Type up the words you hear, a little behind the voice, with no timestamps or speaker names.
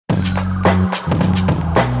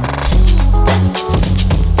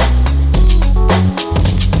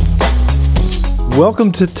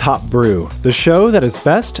Welcome to Top Brew, the show that is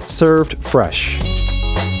best served fresh.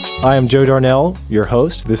 I am Joe Darnell, your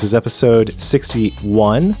host. This is episode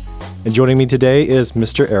 61, and joining me today is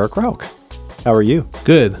Mr. Eric Rauch. How are you?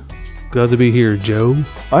 Good. Glad to be here, Joe.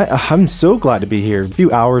 I'm so glad to be here, a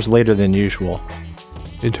few hours later than usual.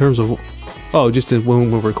 In terms of, just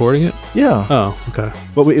when we're recording it? Yeah. Oh, okay.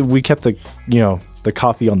 But we kept the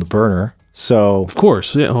coffee on the burner, so... Of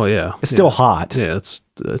course. Yeah. Oh, yeah. It's still hot. Yeah, it's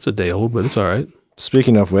a day old, but it's all right.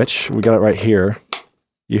 Speaking of which, we got it right here.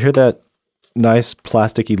 You hear that nice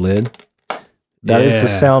plasticky lid? That is the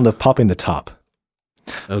sound of popping the top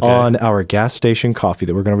on our gas station coffee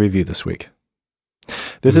that we're going to review this week.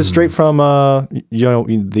 This is straight from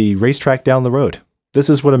the racetrack down the road.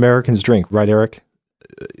 This is what Americans drink, right, Eric?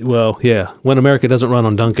 Well, yeah. When America doesn't run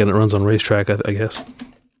on Dunkin', it runs on racetrack, I guess.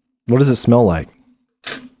 What does it smell like?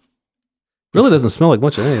 Really doesn't smell like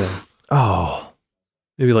much of anything. Oh.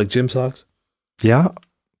 Maybe like gym socks? Yeah.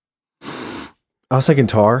 I was thinking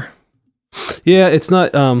tar. Yeah, it's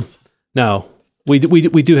not. Now, we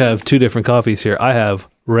do have two different coffees here. I have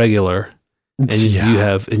regular, and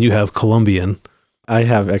you have Colombian. I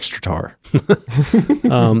have extra tar. I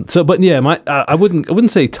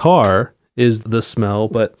wouldn't say tar is the smell,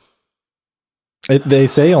 but they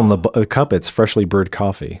say on the cup it's freshly brewed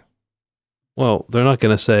coffee. Well, they're not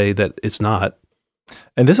going to say that it's not.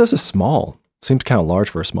 And this is a small. Seems kind of large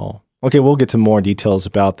for a small. Okay, we'll get to more details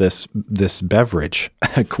about this beverage,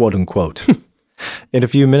 quote unquote, in a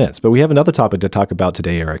few minutes. But we have another topic to talk about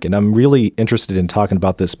today, Eric, and I'm really interested in talking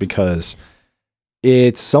about this because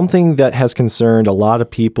it's something that has concerned a lot of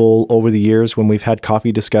people over the years when we've had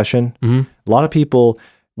coffee discussion. Mm-hmm. A lot of people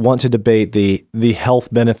want to debate the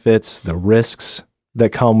health benefits, the risks that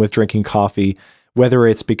come with drinking coffee, whether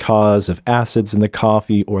it's because of acids in the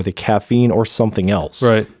coffee or the caffeine or something else.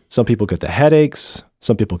 Right. Some people get the headaches.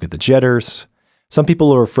 Some people get the jitters. Some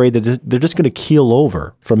people are afraid that they're just going to keel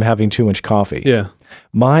over from having too much coffee. Yeah.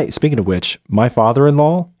 Speaking of which, my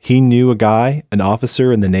father-in-law, he knew a guy, an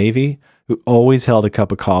officer in the Navy, who always held a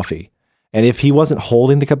cup of coffee. And if he wasn't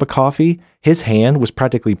holding the cup of coffee, his hand was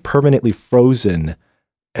practically permanently frozen,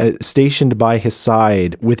 stationed by his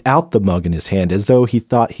side without the mug in his hand, as though he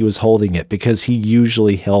thought he was holding it because he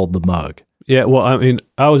usually held the mug. Yeah, well, I mean,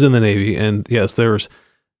 I was in the Navy, and yes, there's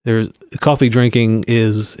coffee drinking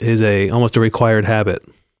is almost a required habit.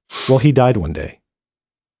 Well, he died one day,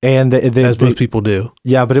 and as most people do.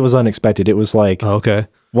 Yeah, but it was unexpected. It was like,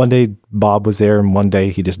 one day Bob was there, and one day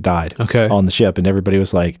he just died. On the ship, and everybody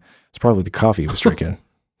was like, "It's probably the coffee he was drinking."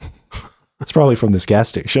 It's probably from this gas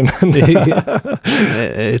station.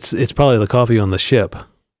 It's probably the coffee on the ship.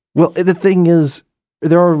 Well, the thing is,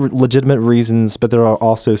 there are legitimate reasons, but there are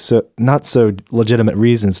also not so legitimate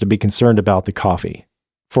reasons to be concerned about the coffee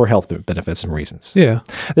for health benefits and reasons. Yeah.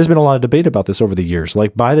 There's been a lot of debate about this over the years.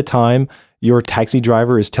 Like by the time your taxi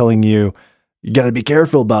driver is telling you, you got to be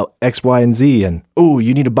careful about X, Y, and Z, and,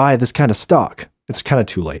 you need to buy this kind of stock, it's kind of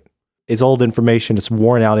too late. It's old information. It's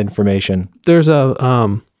worn out information. There's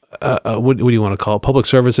what do you want to call it? Public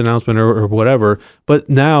service announcement or whatever. But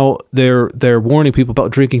now they're warning people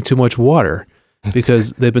about drinking too much water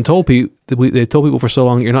because they told people for so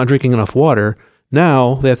long, you're not drinking enough water.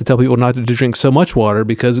 Now they have to tell people not to drink so much water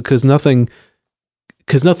because nothing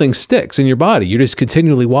sticks in your body. You're just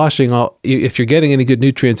continually washing out. If you're getting any good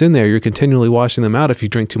nutrients in there, you're continually washing them out if you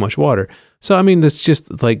drink too much water. So, I mean, it's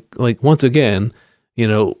just like once again,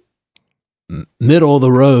 middle of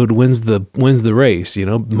the road wins the race,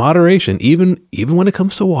 moderation, even when it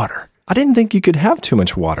comes to water. I didn't think you could have too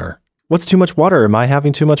much water. What's too much water? Am I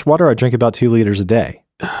having too much water? I drink about 2 liters a day.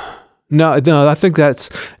 No, I think that's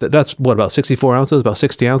what, about 64 ounces, about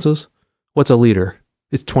 60 ounces. What's a liter?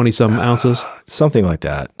 It's 20 some ounces. Something like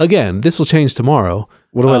that. Again, this will change tomorrow.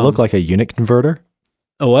 What do I look like? A unit converter?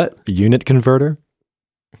 A what? A unit converter?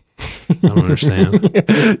 I don't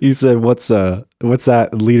understand. You said, what's that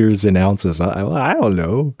liters in ounces? I don't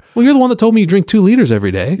know. Well, you're the one that told me you drink 2 liters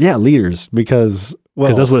every day. Yeah, liters, because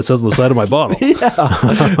that's what it says on the side of my bottle. Yeah.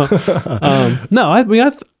 No, I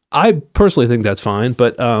mean, I personally think that's fine,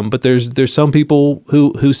 but there's some people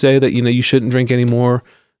who say that you shouldn't drink any more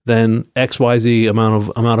than XYZ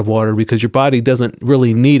amount of water because your body doesn't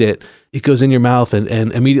really need it. It goes in your mouth and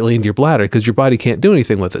immediately into your bladder because your body can't do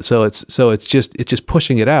anything with it. So it's just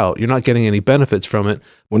pushing it out. You're not getting any benefits from it.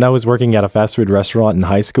 When I was working at a fast food restaurant in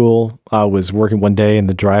high school, I was working one day in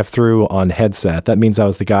the drive-thru on headset. That means I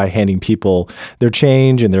was the guy handing people their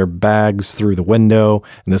change and their bags through the window.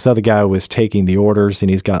 And this other guy was taking the orders, and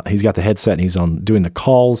he's got the headset and he's on doing the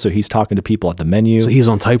calls. So he's talking to people at the menu. So he's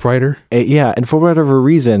on typewriter? Yeah. And for whatever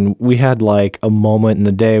reason, we had like a moment in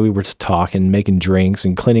the day we were just talking, making drinks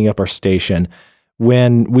and cleaning up our station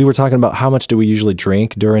when we were talking about how much do we usually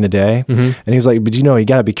drink during a day. Mhm. And he's like, but you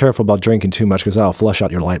got to be careful about drinking too much because that'll flush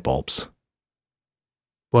out your light bulbs.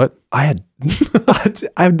 What? I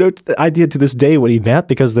have no idea to this day what he meant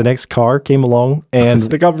because the next car came along and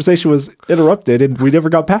the conversation was interrupted and we never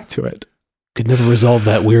got back to it. Could never resolve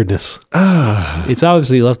that weirdness. It's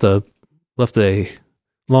obviously left a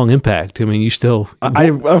long impact. I mean, you still.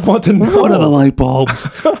 I want to know. What are the light bulbs?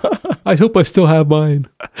 I hope I still have mine.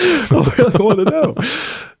 I really want to know.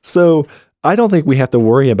 So I don't think we have to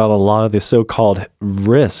worry about a lot of the so-called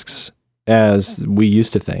risks as we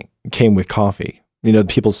used to think came with coffee.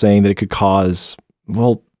 People saying that it could cause,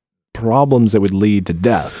 problems that would lead to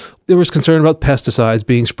death. There was concern about pesticides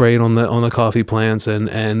being sprayed on the coffee plants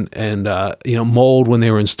and mold when they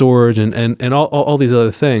were in storage and all these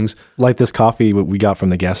other things. Like this coffee we got from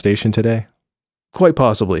the gas station today? Quite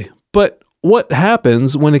possibly. But what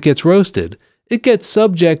happens when it gets roasted? It gets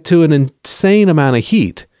subject to an insane amount of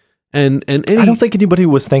heat. And I don't think anybody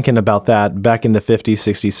was thinking about that back in the 50s,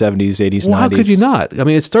 60s, 70s, 80s, 90s. How could you not? I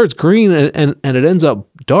mean, it starts green and it ends up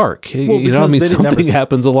dark. Something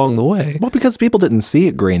happens along the way. Well, because people didn't see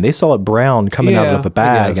it green. They saw it brown coming out of a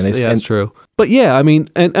bag. That's true. But yeah, I mean,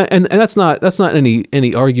 and that's not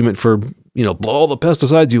any argument for, blow all the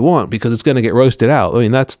pesticides you want because it's going to get roasted out. I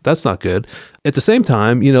mean, that's not good. At the same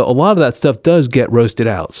time, a lot of that stuff does get roasted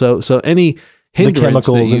out. So any the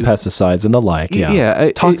chemicals and pesticides and the like,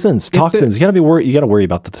 toxins. You got to worry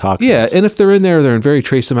about the toxins. Yeah, and if they're in there, they're in very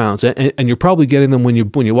trace amounts, and you're probably getting them when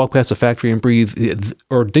you walk past the factory and breathe,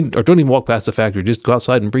 or don't even walk past the factory, just go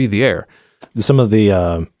outside and breathe the air. Some of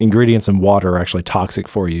the ingredients in water are actually toxic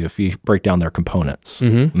for you if you break down their components.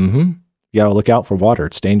 Mm-hmm. Mm-hmm. You got to look out for water;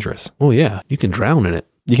 it's dangerous. Oh yeah, you can drown in it.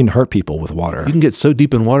 You can hurt people with water. You can get so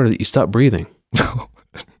deep in water that you stop breathing.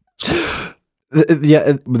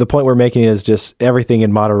 Yeah, the point we're making is just everything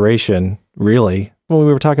in moderation, really. When we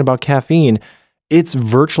were talking about caffeine, it's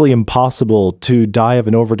virtually impossible to die of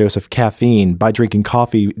an overdose of caffeine by drinking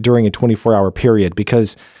coffee during a 24-hour period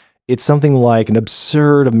because it's something like an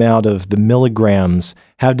absurd amount of the milligrams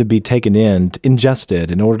have to be ingested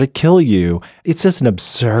in order to kill you. It's just an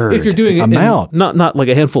absurd if you're doing amount. It not like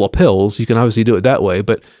a handful of pills, you can obviously do it that way,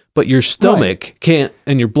 but your stomach can't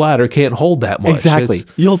and your bladder can't hold that much. Exactly.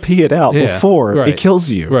 You'll pee it out before it kills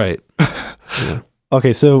you. Right. Yeah.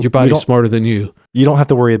 Okay, so your body's smarter than you. You don't have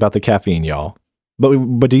to worry about the caffeine, y'all.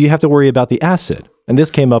 But do you have to worry about the acid? And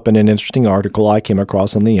this came up in an interesting article I came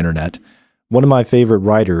across on the internet. One of my favorite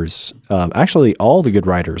writers, actually all the good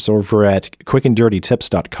writers over at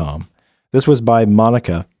quickanddirtytips.com. This was by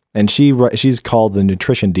Monica, and she's called the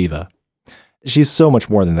Nutrition Diva. She's so much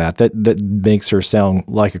more than that. That makes her sound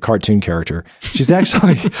like a cartoon character. She's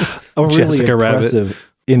actually a really Jessica impressive.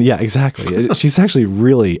 Exactly. She's actually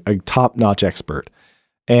really a top-notch expert.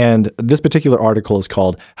 And this particular article is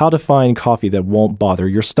called "How to Find Coffee That Won't Bother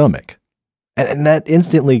Your Stomach," and that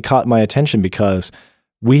instantly caught my attention because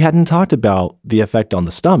we hadn't talked about the effect on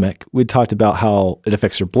the stomach. We talked about how it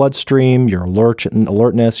affects your bloodstream, your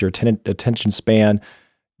alertness, your attention span,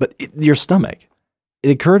 but your stomach.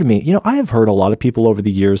 It occurred to me, I have heard a lot of people over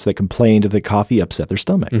the years that complained that coffee upset their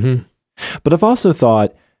stomach. Mm-hmm. But I've also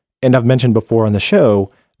thought, and I've mentioned before on the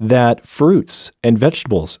show, that fruits and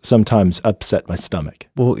vegetables sometimes upset my stomach.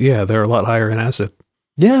 Well, yeah, they're a lot higher in acid.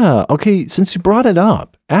 Yeah. Okay. Since you brought it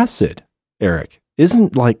up, acid, Eric.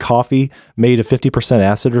 Isn't like coffee made of 50%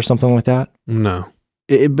 acid or something like that? No.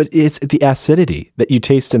 But it's the acidity that you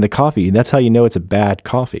taste in the coffee. And that's how you know it's a bad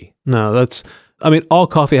coffee. No, all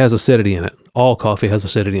coffee has acidity in it. All coffee has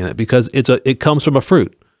acidity in it because it comes from a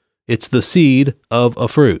fruit. It's the seed of a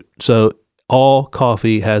fruit. So all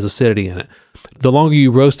coffee has acidity in it. The longer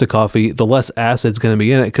you roast a coffee, the less acid's going to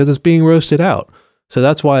be in it because it's being roasted out. So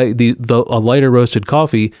that's why a lighter roasted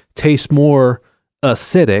coffee tastes more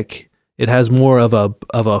acidic. It has more of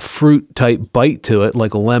a fruit type bite to it,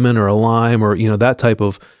 like a lemon or a lime, or that type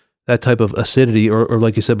of acidity, or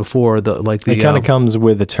like you said before, it kind of comes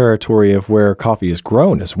with the territory of where coffee is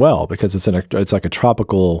grown as well, because it's like a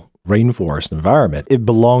tropical rainforest environment. It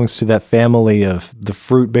belongs to that family of the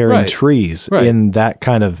fruit bearing trees in that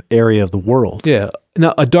kind of area of the world. Yeah.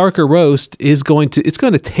 Now a darker roast is going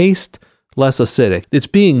to taste less acidic. It's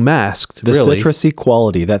being masked. The citrusy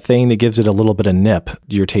quality, that thing that gives it a little bit of nip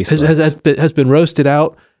to your taste buds. has been roasted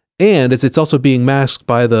out, and it's also being masked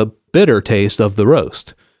by the bitter taste of the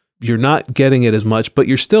roast. You're not getting it as much, but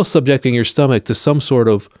you're still subjecting your stomach to some sort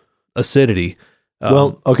of acidity.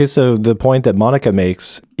 Okay, so the point that Monica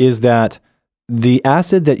makes is that the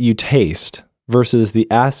acid that you taste versus the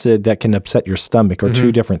acid that can upset your stomach are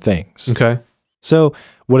two different things. Okay. So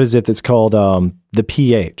what is it that's called the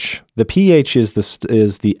pH? The pH is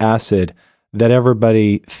the acid that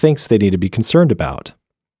everybody thinks they need to be concerned about.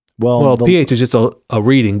 Well, pH is just a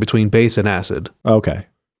reading between base and acid. Okay.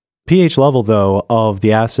 pH level, though, of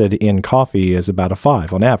the acid in coffee is about a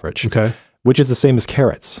 5 on average, Okay. which is the same as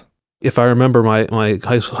carrots. If I remember my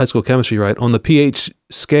high school chemistry right, on the pH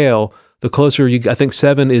scale, the closer I think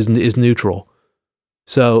 7 is neutral.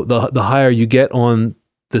 So the higher you get on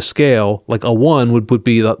the scale, like a 1 would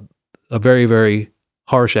be a very, very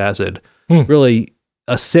harsh acid. Really,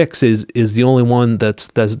 a 6 is the only one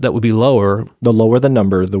that would be lower. The lower the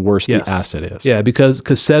number, the worse Yes. the acid is. Yeah, because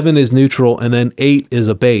 7 is neutral, and then 8 is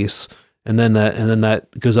a base, and then that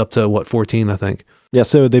goes up to 14, I think. Yeah,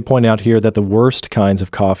 so they point out here that the worst kinds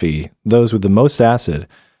of coffee, those with the most acid,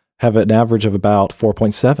 have an average of about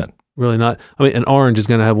 4.7. Really not. I mean, an orange is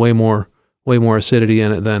going to have way more acidity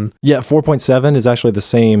in it than. Yeah, 4.7 is actually the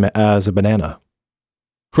same as a banana.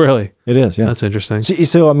 Really? It is, yeah. That's interesting.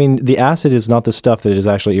 So, I mean, the acid is not the stuff that is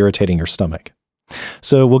actually irritating your stomach.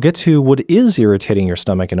 So we'll get to what is irritating your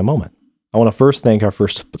stomach in a moment. I want to first thank our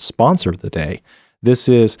first sponsor of the day. This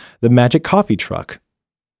is the Magic Coffee Truck.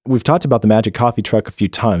 We've talked about the Magic Coffee Truck a few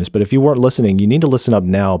times, but if you weren't listening, you need to listen up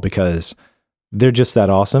now because they're just that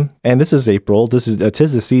awesome. And this is April. Tis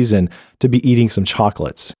the season to be eating some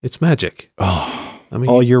chocolates. It's magic. Oh, I mean,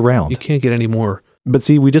 all year round. You can't get any more. But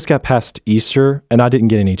see, we just got past Easter, and I didn't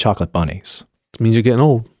get any chocolate bunnies. It means you're getting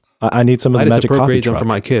old. I need some of the Magic Coffee appropriate them Truck. for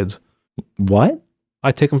my kids. What?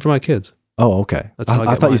 I take them for my kids. Oh, okay. That's how I I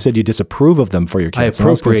get thought you mine. said you disapprove of them for your I kids. and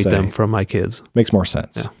was gonna appropriate say, them from my kids. Makes more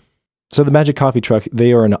sense. Yeah. So the Magic Coffee Truck,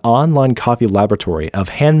 they are an online coffee laboratory of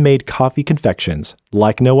handmade coffee confections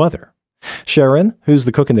like no other. Sharon, who's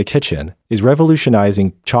the cook in the kitchen, is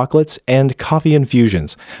revolutionizing chocolates and coffee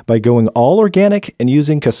infusions by going all organic and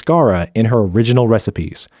using cascara in her original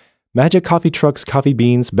recipes. Magic Coffee Truck's coffee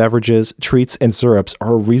beans, beverages, treats, and syrups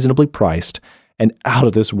are reasonably priced and out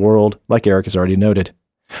of this world, like Eric has already noted.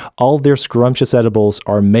 All of their scrumptious edibles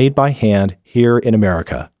are made by hand here in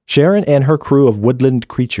America. Sharon and her crew of woodland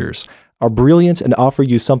creatures are brilliant and offer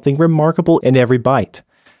you something remarkable in every bite.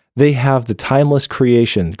 They have the timeless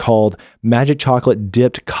creation called Magic Chocolate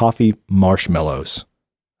Dipped Coffee Marshmallows.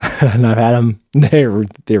 And I've had them.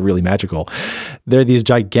 They're really magical. They're these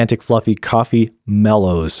gigantic fluffy coffee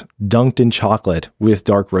mellows dunked in chocolate with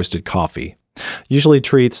dark roasted coffee. Usually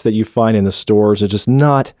treats that you find in the stores are just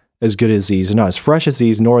not as good as these. They're not as fresh as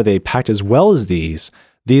these, nor are they packed as well as these.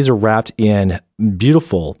 These are wrapped in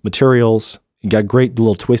beautiful materials. You got great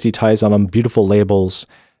little twisty ties on them, beautiful labels.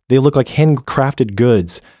 They look like handcrafted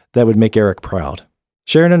goods that would make Eric proud.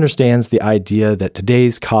 Sharon understands the idea that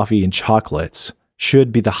today's coffee and chocolates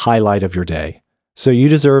should be the highlight of your day. So you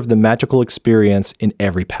deserve the magical experience in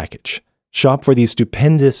every package. Shop for these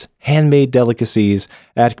stupendous handmade delicacies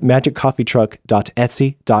at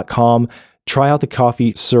magiccoffeetruck.etsy.com. Try out the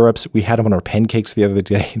coffee syrups. We had them on our pancakes the other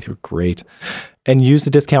day. They were great. And use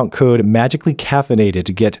the discount code Magically Caffeinated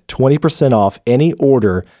to get 20% off any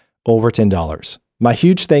order over $10. My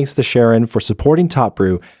huge thanks to Sharon for supporting Top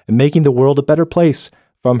Brew and making the world a better place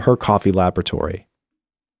from her coffee laboratory.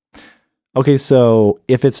 Okay, so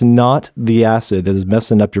if it's not the acid that is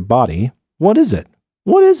messing up your body, what is it?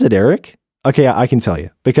 What is it, Eric? Okay, I can tell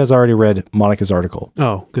you because I already read Monica's article.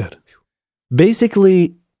 Oh, good.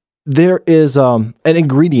 Basically, there is an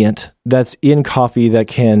ingredient that's in coffee that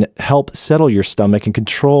can help settle your stomach and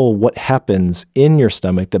control what happens in your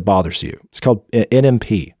stomach that bothers you. It's called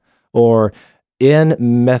NMP or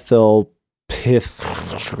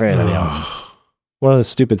N-methylpyridinium. One of the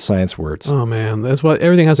stupid science words. Oh man, that's why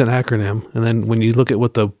everything has an acronym. And then when you look at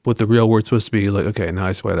what the real word's supposed to be, you're like, okay, now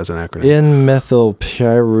I see why it has an acronym.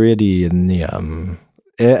 N-methylpyridinium.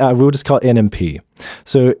 We'll just call it NMP.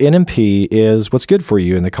 So NMP is what's good for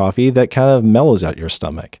you in the coffee that kind of mellows out your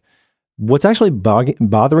stomach. What's actually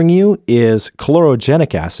bothering you is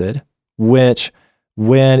chlorogenic acid, which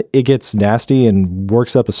when it gets nasty and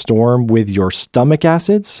works up a storm with your stomach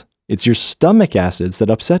acids, it's your stomach acids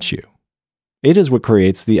that upset you. It is what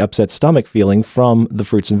creates the upset stomach feeling from the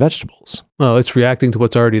fruits and vegetables. Oh, it's reacting to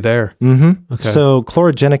what's already there. Mm-hmm. Okay. So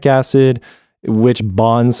chlorogenic acid, which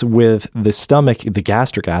bonds with the stomach, the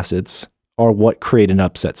gastric acids, are what create an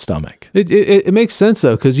upset stomach. It makes sense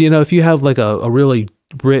though, because if you have like a really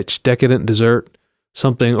rich, decadent dessert,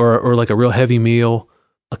 something, or like a real heavy meal,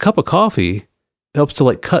 a cup of coffee helps to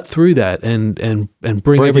like cut through that and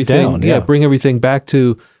bring everything down, yeah. bring everything back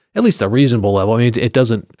to at least a reasonable level. I mean, it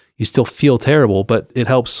doesn't. You still feel terrible, but it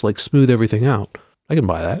helps like smooth everything out. I can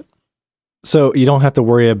buy that. So you don't have to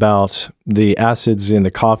worry about the acids in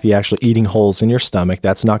the coffee actually eating holes in your stomach.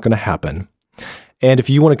 That's not going to happen. And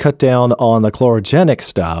if you want to cut down on the chlorogenic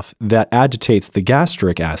stuff that agitates the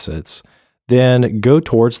gastric acids, then go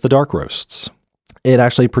towards the dark roasts. It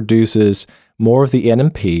actually produces more of the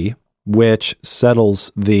NMP, which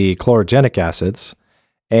settles the chlorogenic acids,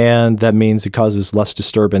 and that means it causes less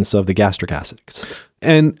disturbance of the gastric acids.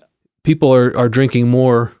 And people are drinking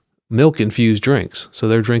more milk-infused drinks. So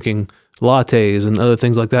they're drinking lattes and other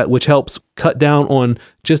things like that, which helps cut down on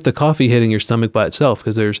just the coffee hitting your stomach by itself,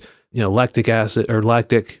 because there's, lactic acid or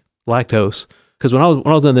lactose. Because when I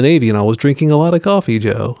was in the Navy and I was drinking a lot of coffee,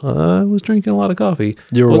 Joe, I was drinking a lot of coffee.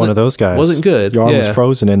 You were one of those guys. Wasn't good. Your arm was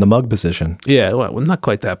frozen in the mug position. Yeah, well, not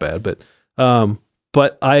quite that bad, but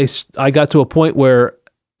I got to a point where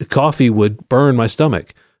coffee would burn my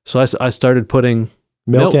stomach. So I started putting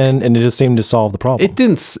milk in, and it just seemed to solve the problem. It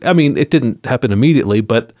didn't happen immediately,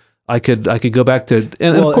 but I could go back to,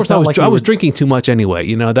 and of course I was drinking too much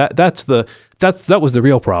anyway. That was the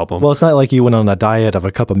real problem. Well, it's not like you went on a diet of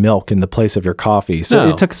a cup of milk in the place of your coffee. So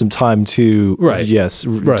it took some time to to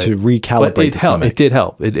recalibrate the stomach. It did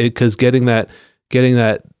help. Because getting that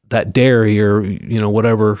dairy or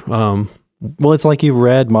whatever. Well, it's like you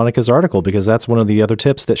read Monica's article, because that's one of the other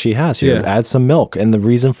tips that she has here. Yeah. Add some milk. And the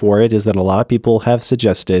reason for it is that a lot of people have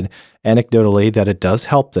suggested anecdotally that it does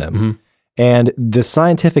help them. Mm-hmm. And the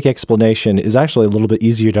scientific explanation is actually a little bit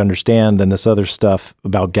easier to understand than this other stuff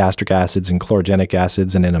about gastric acids and chlorogenic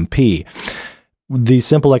acids and NMP. The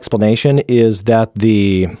simple explanation is that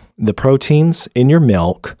the proteins in your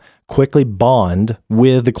milk quickly bond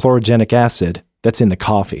with the chlorogenic acid that's in the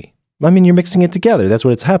coffee. I mean, you're mixing it together. That's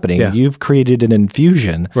what it's happening. Yeah. You've created an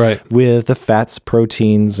infusion with the fats,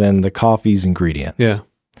 proteins, and the coffee's ingredients. Yeah.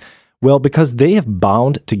 Well, because they have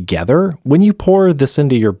bound together, when you pour this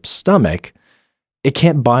into your stomach, it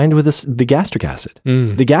can't bind with the gastric acid.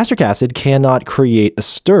 Mm. The gastric acid cannot create a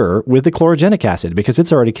stir with the chlorogenic acid because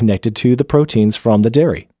it's already connected to the proteins from the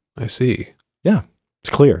dairy. I see. Yeah. It's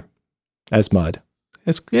clear as mud.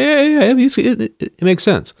 It makes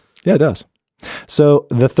sense. Yeah, it does. So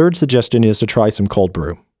the third suggestion is to try some cold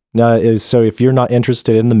brew. Now, so if you're not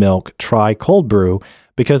interested in the milk, try cold brew,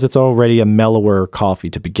 because it's already a mellower coffee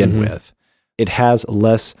to begin with. It has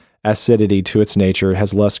less acidity to its nature. It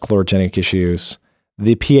has less chlorogenic issues.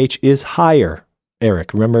 The pH is higher.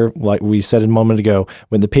 Eric, remember, like we said a moment ago,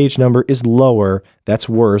 when the pH number is lower, that's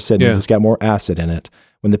worse. It means it's got more acid in it.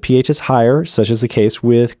 When the pH is higher, such as the case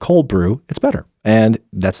with cold brew, it's better. And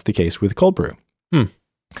that's the case with cold brew.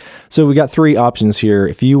 So we got three options here.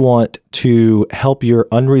 If you want to help your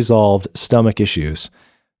unresolved stomach issues,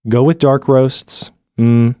 go with dark roasts.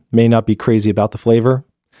 May not be crazy about the flavor.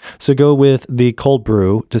 So go with the cold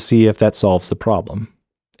brew to see if that solves the problem.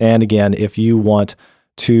 And again, if you want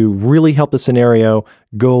to really help the scenario,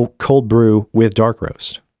 go cold brew with dark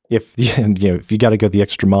roast. If you got to go the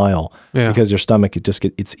extra mile because your stomach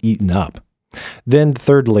it's eaten up. Then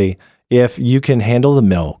thirdly, if you can handle the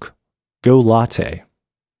milk, go latte.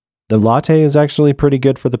 The latte is actually pretty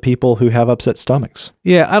good for the people who have upset stomachs.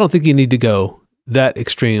 Yeah, I don't think you need to go that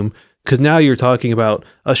extreme, because now you're talking about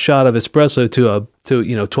a shot of espresso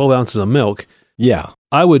to 12 ounces of milk. Yeah,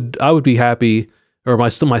 I would be happy, or my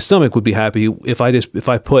stomach would be happy if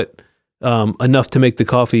I put enough to make the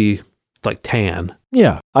coffee like tan.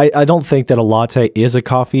 Yeah, I don't think that a latte is a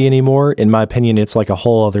coffee anymore. In my opinion, it's like a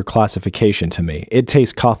whole other classification to me. It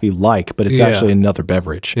tastes coffee-like, but it's actually another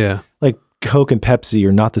beverage. Yeah, like Coke and Pepsi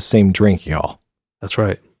are not the same drink, y'all. That's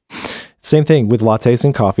right. Same thing with lattes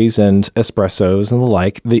and coffees and espressos and the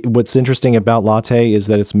like. What's interesting about latte is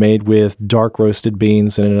that it's made with dark roasted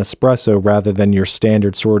beans and an espresso rather than your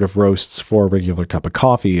standard sort of roasts for a regular cup of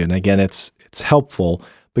coffee. And again, it's helpful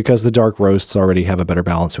because the dark roasts already have a better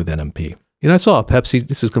balance with NMP. I saw a Pepsi,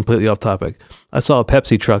 this is completely off topic. I saw a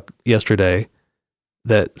Pepsi truck yesterday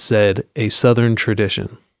that said a Southern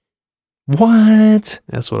tradition. What?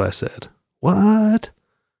 That's what I said. What?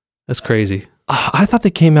 That's crazy. I thought they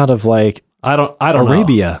came out of like I don't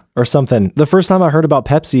Arabia know. Or something. The first time I heard about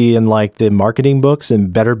Pepsi in like the marketing books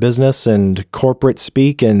and Better Business and corporate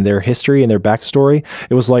speak and their history and their backstory,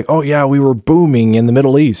 it was like, oh yeah, we were booming in the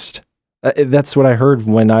Middle East. That's what I heard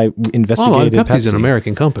when I investigated Pepsi's Pepsi. An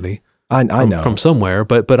American company. I know from somewhere,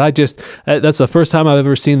 but I just that's the first time I've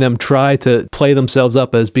ever seen them try to play themselves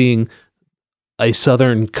up as being a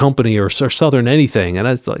Southern company or Southern anything. And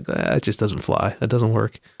it's like, it just doesn't fly. That doesn't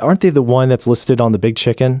work. Aren't they the one that's listed on the Big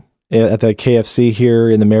Chicken at the KFC here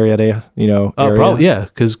in the Marietta, area? Probably, yeah,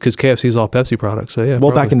 because KFC is all Pepsi products. So yeah.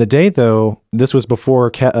 Well, back in the day, though, this was before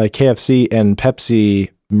KFC and Pepsi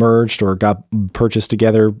merged or got purchased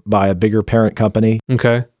together by a bigger parent company.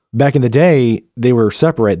 Okay. Back in the day, they were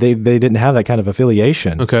separate. They didn't have that kind of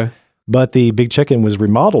affiliation. Okay. But the Big Chicken was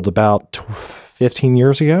remodeled about 15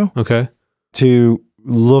 years ago. Okay. To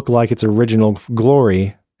look like its original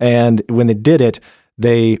glory And when they did it,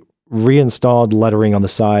 they reinstalled lettering on the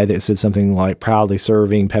side that said something like "proudly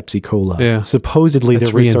serving Pepsi Cola." Yeah. Supposedly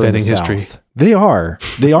That's they're reinventing reinventing history. They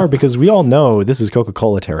are because we all know this is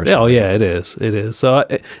Coca-Cola territory. Oh yeah, it is. It is. So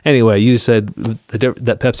anyway, you just said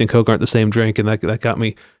that Pepsi and Coke aren't the same drink, and that got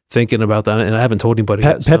me thinking about that. And I haven't told anybody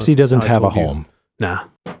yet. So Pepsi doesn't I have a told you. home. Nah.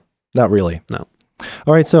 Not really. No.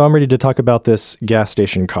 All right, so I'm ready to talk about this gas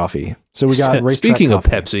station coffee. So we got Racetrack Speaking of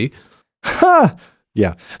coffee. Pepsi, Ha!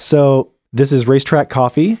 Yeah. So this is Racetrack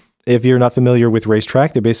Coffee. If you're not familiar with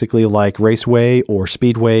Racetrack, they're basically like Raceway or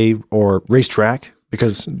Speedway or Racetrack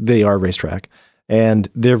because they are Racetrack. And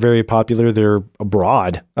they're very popular. They're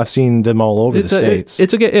abroad. I've seen them all over the States.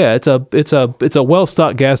 It's a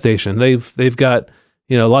well-stocked gas station. They've got,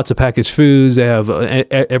 lots of packaged foods. They have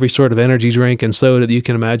every sort of energy drink and soda that you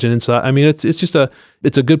can imagine inside. I mean, it's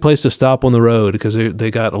a good place to stop on the road because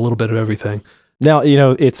they got a little bit of everything. Now,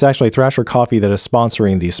 it's actually Thrasher Coffee that is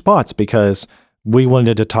sponsoring these spots because we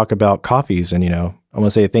wanted to talk about coffees. And, I want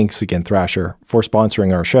to say thanks again, Thrasher, for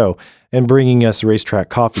sponsoring our show and bringing us Racetrack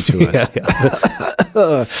Coffee to us.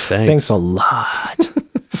 Thanks a lot.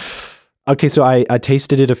 Okay, so I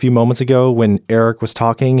tasted it a few moments ago when Eric was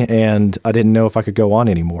talking, and I didn't know if I could go on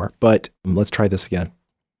anymore. But let's try this again.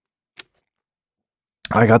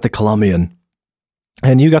 I got the Colombian.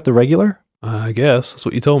 And you got the regular? I guess that's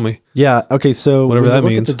what you told me. Yeah. Okay. So whatever when that you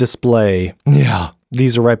look means. at the display. Yeah.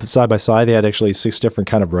 These are right side by side. They had actually 6 different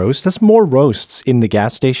kind of roasts. That's more roasts in the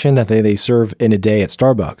gas station that they serve in a day at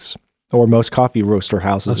Starbucks or most coffee roaster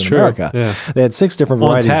houses That's in true. America. Yeah. They had 6 different On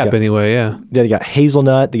varieties. tap anyway. Yeah. They got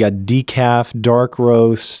hazelnut. They got decaf, dark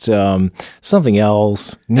roast, something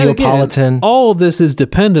else, And again, Neapolitan. all of this is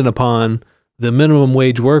dependent upon the minimum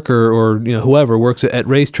wage worker or whoever works at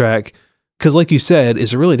Racetrack. Because like you said,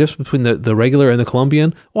 is there really a difference between the regular and the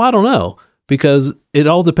Colombian? Well, I don't know. Because it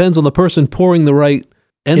all depends on the person pouring the right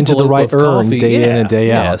envelope Into the right of urn coffee. day in and day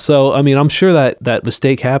Yeah. out. So, I mean, I'm sure that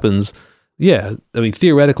mistake happens. Yeah. I mean,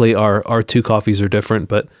 theoretically, our 2 coffees are different,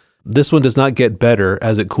 but this one does not get better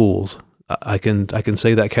as it cools. I can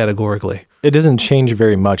say that categorically. It doesn't change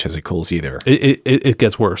very much as it cools either. It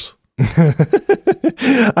gets worse.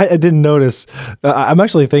 I didn't notice. I'm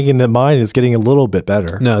actually thinking that mine is getting a little bit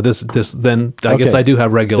better. No, this then I guess Okay. I do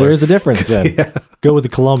have regular. There is a difference then. Yeah. Go with the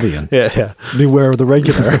Colombian. Yeah. Beware of the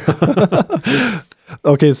regular.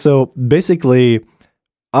 Okay, so basically,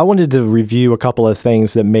 I wanted to review a couple of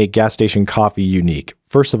things that make gas station coffee unique.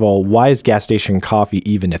 First of all, why is gas station coffee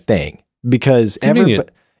even a thing? Because Convenient.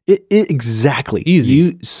 it exactly. Easy.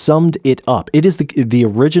 You summed it up. It is the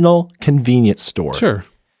original convenience store. Sure.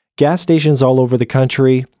 Gas stations all over the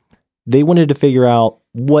country, they wanted to figure out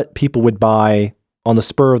what people would buy on the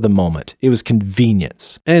spur of the moment. It was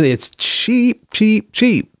convenience. And it's cheap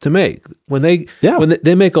to make. When they Yeah.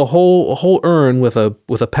 they make a whole urn with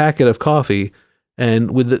a packet of coffee,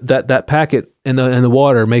 and with that packet and the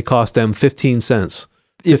water may cost them 15 cents.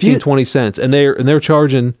 20 cents, and they're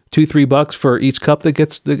charging $2-3 for each cup that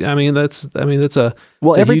gets that's a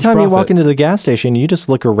Well, it's a every huge time you profit. walk into the gas station, you just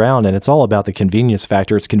look around and it's all about the convenience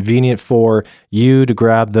factor. It's convenient for you to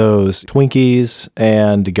grab those Twinkies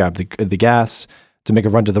and to grab the gas, to make a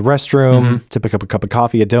run to the restroom, to pick up a cup of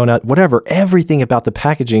coffee, a donut, whatever. Everything about the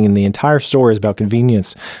packaging in the entire store is about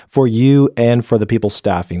convenience for you and for the people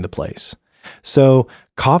staffing the place. So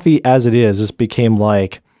coffee as it is just became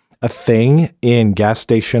like a thing in gas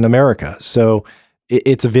station America. So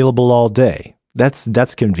it's available all day.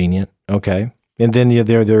 That's convenient. Okay. And then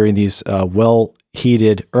they're in these well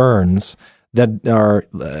heated urns that are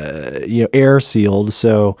air sealed.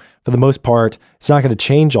 So for the most part, it's not going to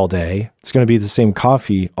change all day. It's going to be the same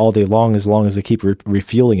coffee all day long as they keep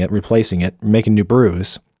refueling it, replacing it, making new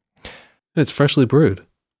brews. It's freshly brewed.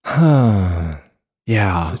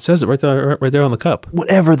 Yeah. It says it right there on the cup.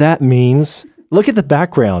 Whatever that means. Look at the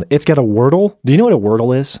background. It's got a Wordle. Do you know what a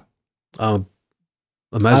Wordle is?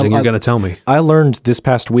 Imagining you're going to tell me. I learned this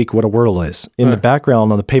past week what a Wordle is. In the Right.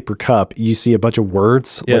 background on the paper cup, you see a bunch of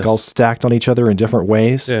words Yes. like all stacked on each other in different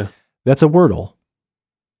ways. Yeah. That's a Wordle.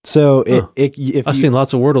 So Huh. if I've seen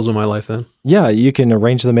lots of Wordles in my life then. yeah, you can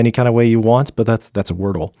arrange them any kind of way you want, but that's a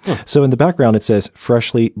Wordle. Huh. So in the background it says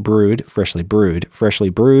freshly brewed, freshly brewed, freshly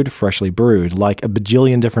brewed, freshly brewed, like a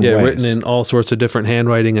bajillion different Yeah, ways. written in all sorts of different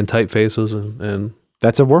handwriting and typefaces and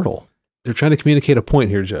That's a Wordle. They're trying to communicate a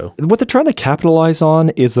point here, Joe. What they're trying to capitalize on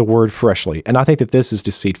is the word freshly. And I think that this is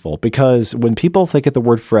deceitful because when people think of the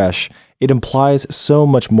word fresh, it implies so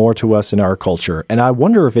much more to us in our culture. And I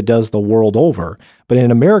wonder if it does the world over. But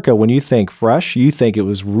in America, when you think fresh, you think it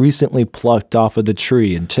was recently plucked off of the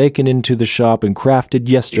tree and taken into the shop and crafted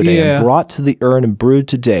yesterday and brought to the urn and brewed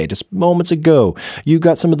today, just moments ago. You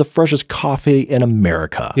got some of the freshest coffee in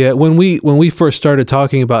America. Yeah, when we first started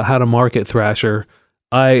talking about how to market Thrasher,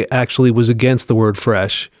 I actually was against the word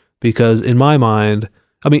fresh because in my mind,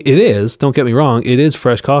 I mean, it is, don't get me wrong, it is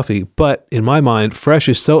fresh coffee, but in my mind, fresh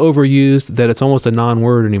is so overused that it's almost a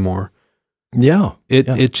non-word anymore. Yeah.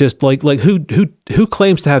 It just like who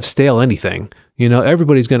claims to have stale anything? You know,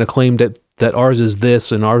 everybody's going to claim that ours is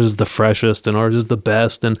this and ours is the freshest and ours is the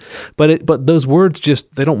best but those words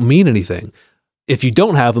just they don't mean anything. If you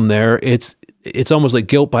don't have them there, it's almost like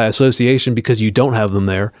guilt by association because you don't have them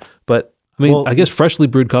there. But I mean, I guess freshly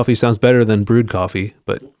brewed coffee sounds better than brewed coffee,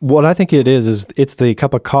 but what I think it is it's the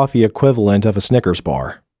cup of coffee equivalent of a Snickers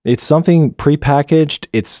bar. It's something prepackaged.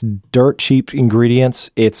 It's dirt cheap ingredients.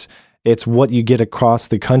 It's what you get across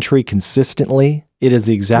the country consistently. It is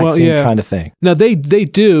the exact same kind of thing. Now they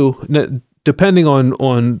do, depending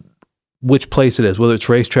on which place it is, whether it's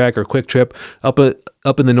Racetrack or Quick Trip. Up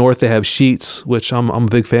in the north, they have Sheets, which I'm a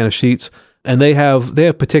big fan of Sheets, and they have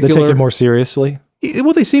particular. They take it more seriously.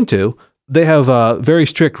 Well, they seem to. They have very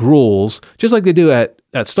strict rules, just like they do at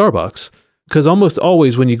Starbucks. Because almost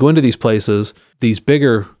always when you go into these places, these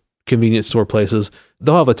bigger convenience store places,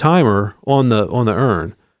 they'll have a timer on the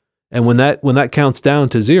urn, and when that counts down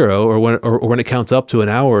to 0, or when it counts up to an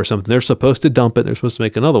hour or something, they're supposed to dump it. They're supposed to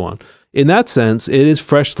make another one. In that sense, it is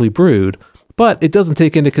freshly brewed, but it doesn't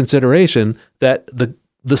take into consideration that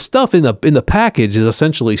the stuff in the package is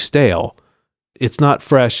essentially stale. It's not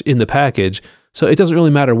fresh in the package. So it doesn't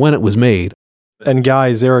really matter when it was made. And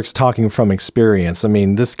guys, Eric's talking from experience. I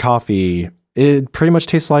mean, this coffee, it pretty much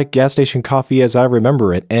tastes like gas station coffee as I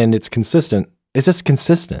remember it, and it's consistent. It's just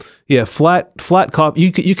consistent. Yeah, flat coffee.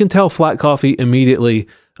 You can tell flat coffee immediately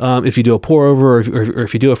if you do a pour over or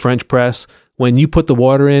if you do a French press. When you put the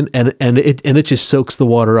water in and it just soaks the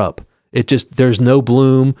water up. It just there's no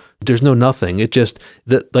bloom, there's no nothing. It just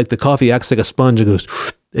like the coffee acts like a sponge. It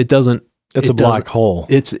goes. It doesn't. It's a black hole.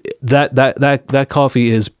 It's that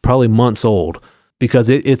coffee is probably months old because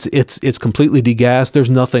it's completely degassed. There's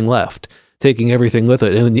nothing left, taking everything with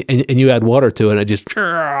it, and you add water to it, and it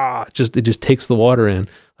just takes the water in.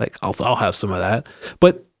 Like I'll have some of that,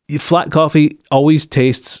 but flat coffee always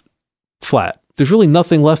tastes flat. There's really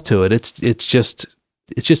nothing left to it. It's just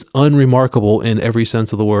unremarkable in every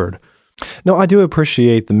sense of the word. No, I do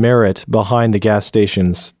appreciate the merit behind the gas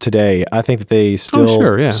stations today. I think that they still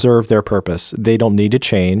serve their purpose. They don't need to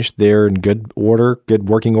change. They're in good order, good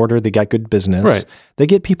working order. They got good business. Right. They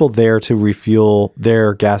get people there to refuel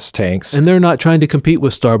their gas tanks. And they're not trying to compete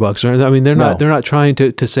with Starbucks. I mean, they're not trying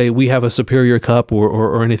to say we have a superior cup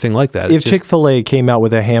or anything like that. If Chick-fil-A came out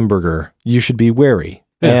with a hamburger, you should be wary.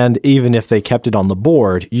 Yeah. And even if they kept it on the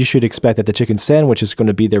board, you should expect that the chicken sandwich is going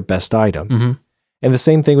to be their best item. Mm-hmm. And the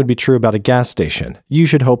same thing would be true about a gas station. You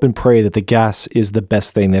should hope and pray that the gas is the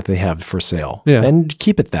best thing that they have for sale. Yeah. And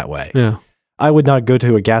keep it that way. Yeah. I would not go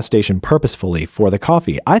to a gas station purposefully for the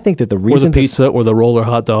coffee. I think that the reason... Or the pizza or the roller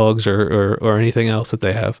hot dogs or anything else that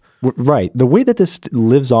they have. Right. The way that this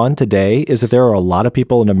lives on today is that there are a lot of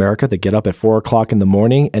people in America that get up at 4 o'clock in the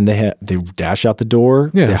morning and they dash out the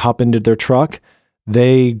door. Yeah. They hop into their truck.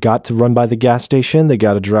 They got to run by the gas station. They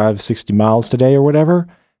got to drive 60 miles today or whatever.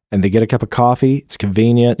 And they get a cup of coffee. It's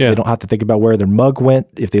convenient. Yeah. They don't have to think about where their mug went.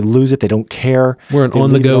 If they lose it, they don't care. We're an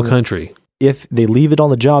on-the-go country. If they leave it on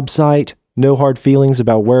the job site, no hard feelings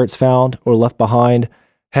about where it's found or left behind.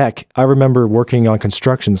 Heck, I remember working on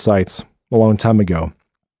construction sites a long time ago.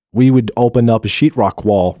 We would open up a sheetrock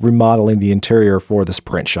wall, remodeling the interior for the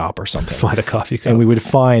Sprint shop or something. Find a coffee cup. And we would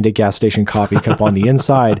find a gas station coffee cup on the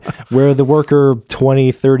inside where the worker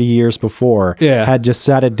 20, 30 years before had just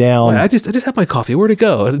sat it down. I just had my coffee. Where'd it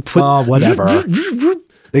go? Whatever.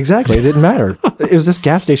 Exactly. It didn't matter. It was this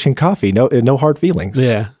gas station coffee. No hard feelings.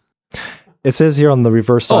 Yeah. It says here on the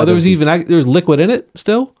reverse side. Oh, there was liquid in it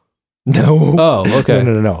still? No. Oh, okay.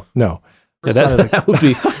 No. Yeah, that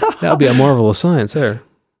would be a marvel of science there.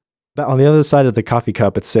 But on the other side of the coffee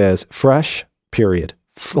cup, it says fresh, period.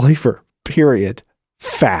 Flavor, period.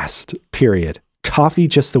 Fast, period. Coffee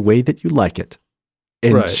just the way that you like it.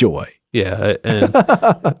 Enjoy. Right. Yeah, and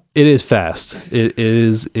it is fast. It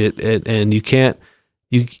is, and you can't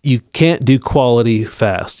do quality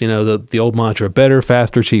fast. You know, the old mantra, better,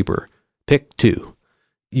 faster, cheaper. Pick two.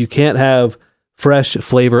 You can't have fresh,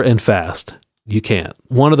 flavor, and fast. You can't.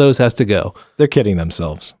 One of those has to go. They're kidding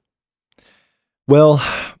themselves. Well,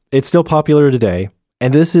 it's still popular today.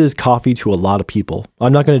 And this is coffee to a lot of people.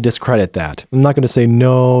 I'm not going to discredit that. I'm not going to say,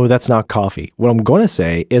 no, that's not coffee. What I'm going to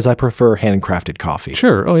say is I prefer handcrafted coffee.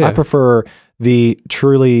 Sure. Oh, yeah. I prefer the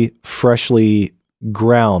truly freshly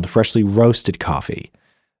ground, freshly roasted coffee.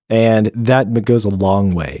 And that goes a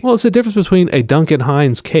long way. Well, it's the difference between a Duncan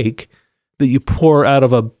Hines cake that you pour out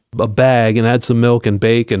of a bag and add some milk and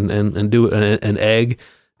bake and do an egg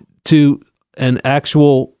to an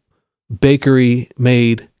actual bakery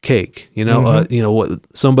made cake. What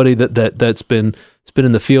somebody that's been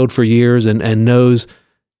in the field for years and knows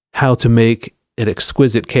how to make an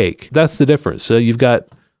exquisite cake. That's the difference. So you've got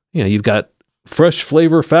fresh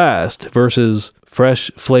flavor fast versus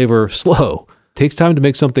fresh flavor slow. It takes time to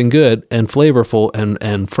make something good and flavorful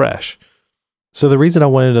and fresh. So the reason I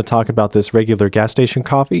wanted to talk about this regular gas station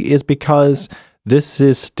coffee is because this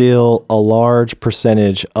is still a large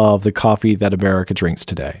percentage of the coffee that America drinks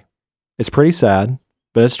today. It's pretty sad,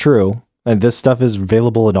 but it's true. And this stuff is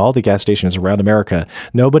available in all the gas stations around America.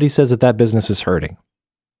 Nobody says that business is hurting.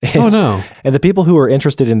 No. And the people who are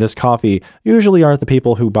interested in this coffee usually aren't the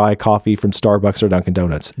people who buy coffee from Starbucks or Dunkin'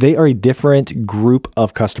 Donuts. They are a different group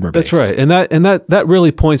of customer base. That's right. And that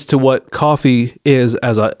really points to what coffee is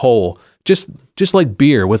as a whole. Just like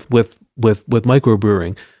beer with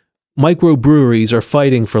microbrewing. Microbreweries are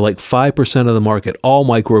fighting for like 5% of the market, all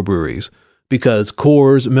microbreweries, because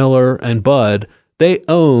Coors, Miller, and Bud, they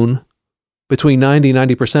own between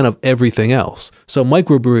 90% of everything else. So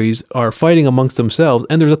microbreweries are fighting amongst themselves,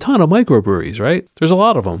 and there's a ton of microbreweries, right? There's a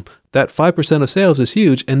lot of them. That 5% of sales is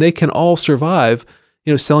huge, and they can all survive,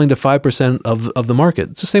 selling to 5% of the market.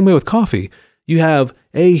 It's the same way with coffee. You have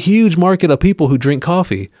a huge market of people who drink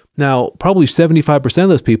coffee. Now, probably 75% of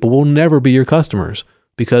those people will never be your customers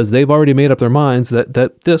because they've already made up their minds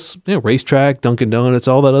that this Racetrack, Dunkin' Donuts,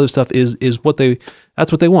 all that other stuff is what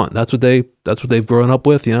that's what they want. That's what they've grown up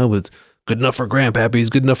with. It's good enough for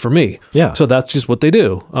grandpappy's good enough for me. Yeah. So that's just what they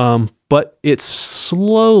do. But it's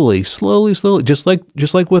slowly, just like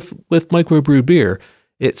with microbrewed beer,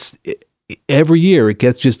 every year it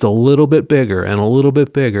gets just a little bit bigger and a little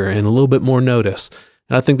bit bigger and a little bit more notice.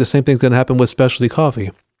 And I think the same thing's going to happen with specialty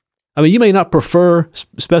coffee. I mean, you may not prefer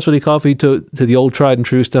specialty coffee to the old tried and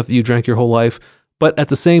true stuff that you drank your whole life, but at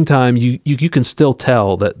the same time, you can still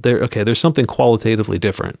tell that there's something qualitatively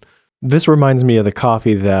different. This reminds me of the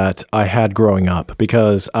coffee that I had growing up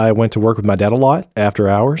because I went to work with my dad a lot after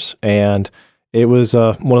hours, and it was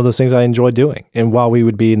one of those things I enjoyed doing. And while we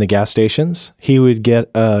would be in the gas stations, he would get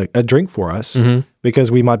a drink for us because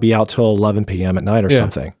we might be out till 11 p.m. at night or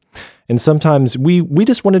something. And sometimes we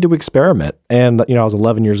just wanted to experiment. And, I was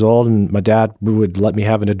 11 years old and my dad would let me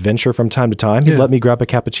have an adventure from time to time. He'd let me grab a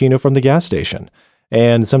cappuccino from the gas station.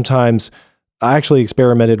 And sometimes I actually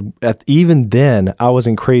experimented even then, I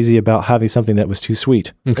wasn't crazy about having something that was too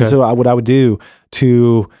sweet. Okay. And so what I would do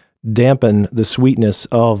to dampen the sweetness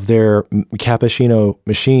of their cappuccino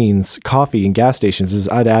machines, coffee and gas stations, is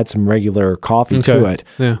I'd add some regular coffee to it,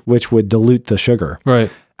 which would dilute the sugar.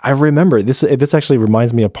 Right. I remember this actually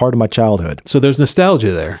reminds me of part of my childhood. So there's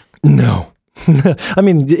nostalgia there. No. I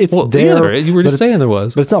mean, it's there. You were just saying there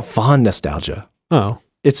was. But it's not fond nostalgia. Oh.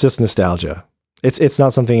 It's just nostalgia. It's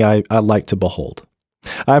not something I like to behold.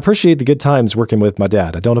 I appreciate the good times working with my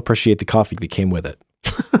dad. I don't appreciate the coffee that came with it.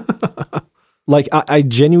 Like, I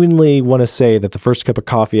genuinely want to say that the first cup of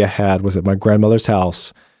coffee I had was at my grandmother's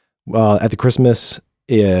house at the Christmas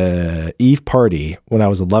Eve party when I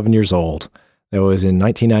was 11 years old. That was in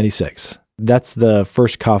 1996. That's the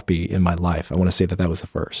first coffee in my life. I want to say that was the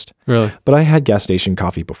first. Really? But I had gas station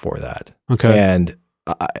coffee before that. Okay. And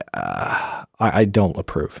I don't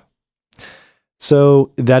approve.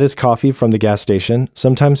 So that is coffee from the gas station.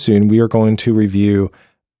 Sometime soon, we are going to review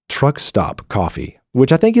truck stop coffee,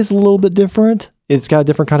 which I think is a little bit different. It's got a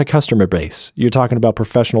different kind of customer base. You're talking about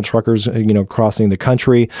professional truckers, crossing the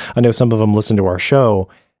country. I know some of them listen to our show.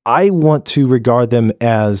 I want to regard them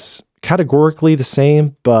as categorically the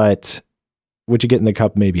same, but what you get in the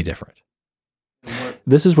cup may be different.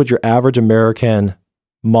 This is what your average American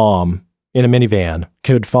mom in a minivan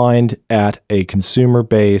could find at a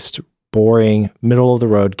consumer-based, boring,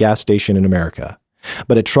 middle-of-the-road gas station in America.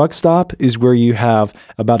 But a truck stop is where you have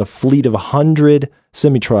about a fleet of 100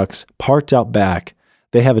 semi-trucks parked out back.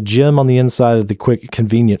 They have a gym on the inside of the quick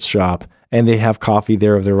convenience shop, and they have coffee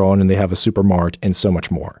there of their own, and they have a supermart and so much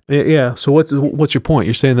more. Yeah. So what's your point?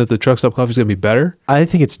 You're saying that the truck stop coffee is going to be better? I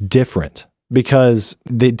think it's different because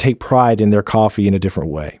they take pride in their coffee in a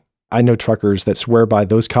different way. I know truckers that swear by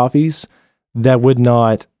those coffees that would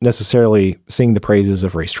not necessarily sing the praises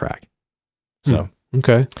of Racetrack. So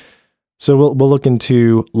okay. So we'll look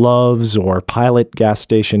into Love's or Pilot gas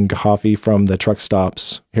station coffee from the truck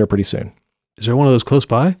stops here pretty soon. Is there one of those close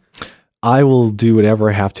by? I will do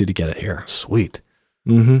whatever I have to get it here. Sweet.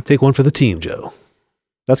 Mm-hmm. Take one for the team, Joe.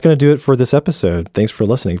 That's going to do it for this episode. Thanks for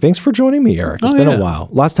listening. Thanks for joining me, Eric. It's been a while.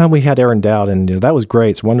 Last time we had Aaron Dowd, and that was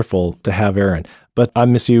great. It's wonderful to have Aaron. But I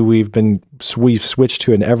miss you. We've switched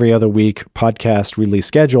to an every other week podcast release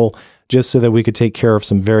schedule just so that we could take care of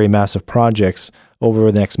some very massive projects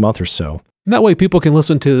over the next month or so. And that way people can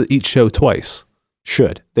listen to each show twice.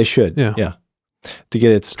 They should. Yeah. To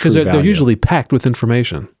get its true value. Because they're usually packed with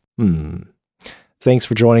information. Thanks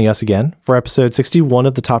for joining us again for episode 61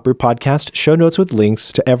 of the Top Brew Podcast. Show notes with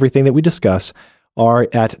links to everything that we discuss are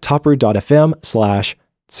at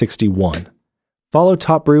topbrew.fm/61. Follow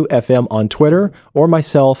Top Brew FM on Twitter or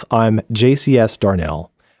myself. I'm JCS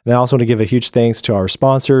Darnell. And I also want to give a huge thanks to our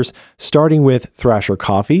sponsors, starting with Thrasher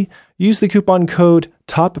Coffee. Use the coupon code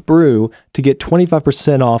TOPBREW to get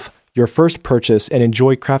 25% off your first purchase and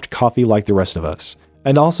enjoy craft coffee like the rest of us.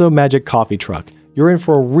 And also Magic Coffee Truck. You're in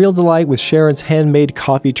for a real delight with Sharon's handmade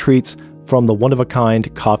coffee treats from the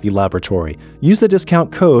one-of-a-kind coffee laboratory. Use the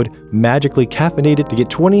discount code Magically Caffeinated to get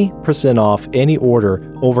 20% off any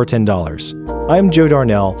order over $10. I'm Joe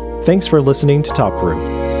Darnell. Thanks for listening to Top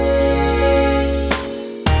Brew.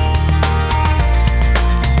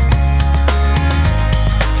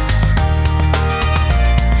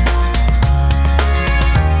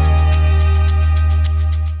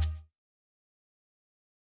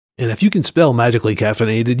 And if you can spell magically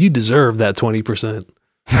caffeinated, you deserve that 20%.